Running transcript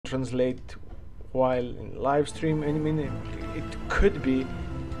translate while in live stream. I mean, it could be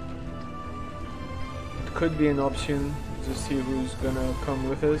an option to see who's gonna come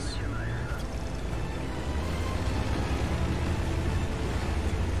with us.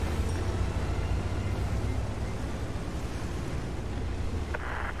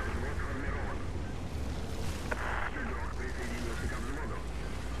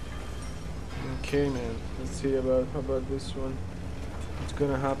 Okay, man, let's see about this one. What's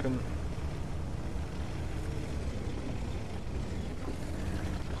gonna happen?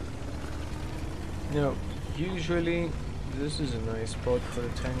 Now, usually this is a nice spot for a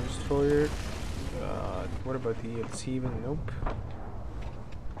tank destroyer. What about the ELC even? Nope.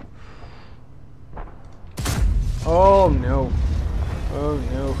 Oh no! Oh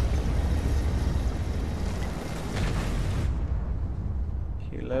no!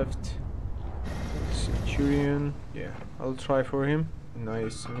 He left. Centurion, yeah, I'll try for him.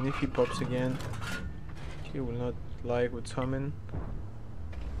 Nice. I mean, if he pops again, he will not like what's coming.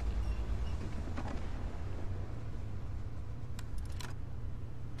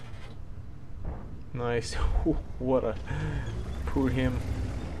 Nice. What a poor him.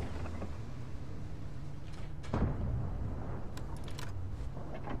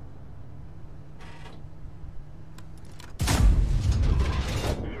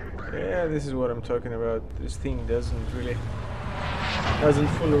 Yeah, this is what I'm talking about. This thing doesn't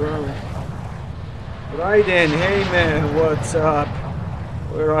fool around. Right then, hey man, what's up?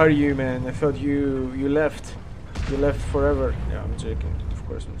 Where are you, man? I thought you left. You left forever. Yeah, I'm joking. Of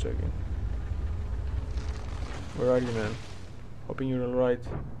course I'm joking. Where are you, man? Hoping you're alright.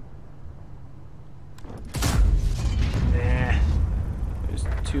 Nah. Just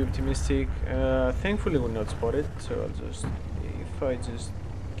too optimistic. Thankfully we're not spotted, so I'll just... If I just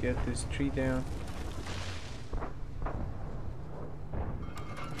get this tree down.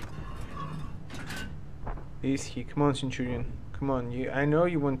 Easy, come on, Centurion. Come on, I know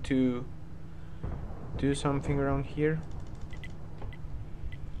you want to do something around here.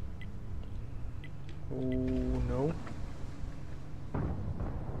 Oh no.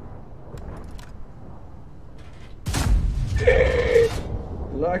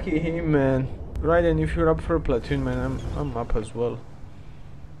 Lucky him, man. Right, and if you're up for a platoon, man, I'm up as well.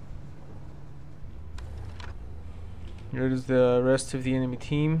 Here's the rest of the enemy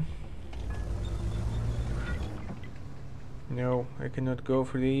team. No, I cannot go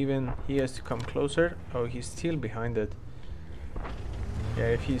for the even. He has to come closer. Oh, he's still behind it. Yeah,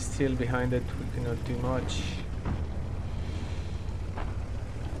 if he's still behind it, we cannot do much.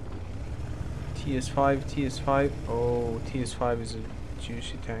 TS5. Oh, TS5 is a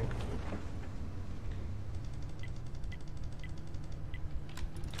juicy tank.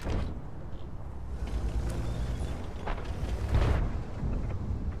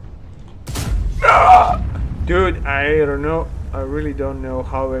 Dude, I don't know. I really don't know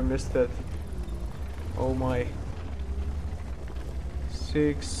how I missed that. Oh my.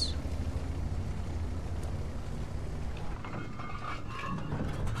 6.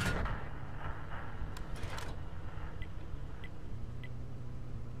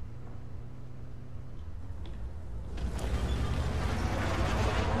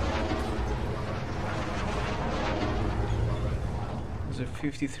 There's a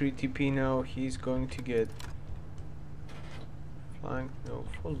 53 TP now. He's going to get flanked. No,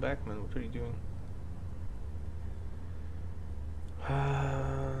 fall back, man. What are you doing?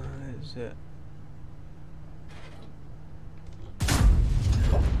 Is it?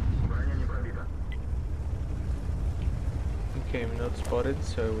 Okay, I'm not spotted,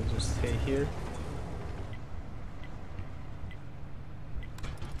 so we'll just stay here.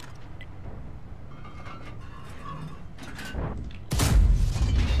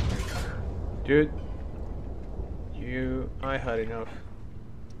 Dude, I had enough.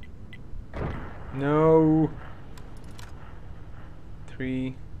 No.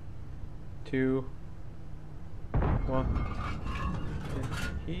 3, 2, 1.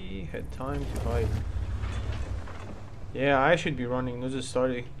 He had time to hide. Yeah, I should be running, not just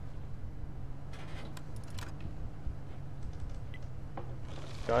starting.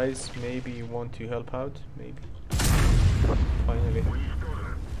 Guys, maybe you want to help out? Maybe. Finally.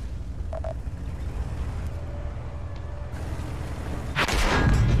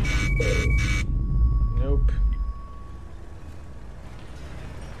 Nope.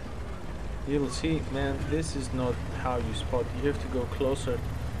 You'll see, man, this is not how you spot. You have to go closer.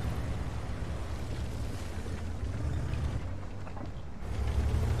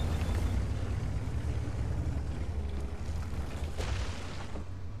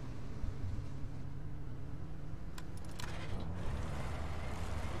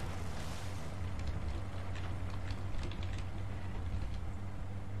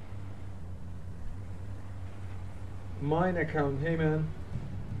 mine account. Hey man.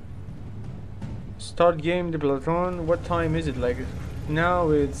 Start game the Platon. What time is it? Like now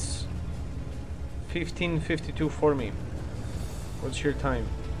it's 15:52 for me. What's your time?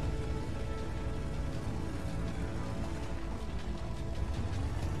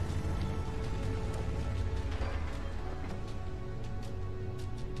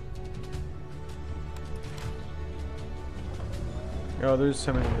 Oh, there's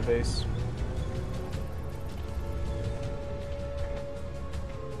someone in the base.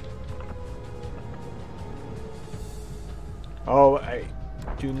 Oh, I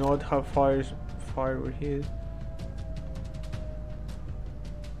do not have fire over here.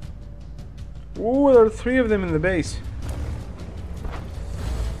 Ooh, there are 3 of them in the base.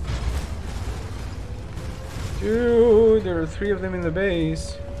 Dude, there are 3 of them in the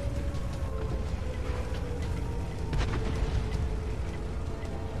base.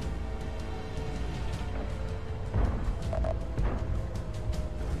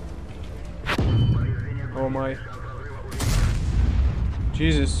 Oh my.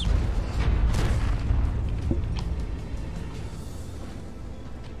 Jesus.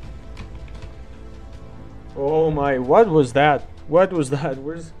 Oh my, what was that? What was that?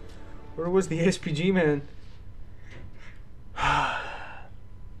 Where was the SPG, man?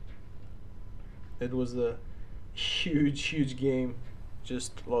 It was a huge game.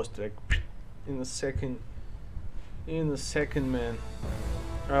 Just lost like in a second. In a second, man.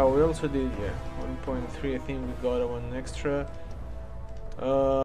 Oh, we also did, yeah, 1.3. I think we got one extra.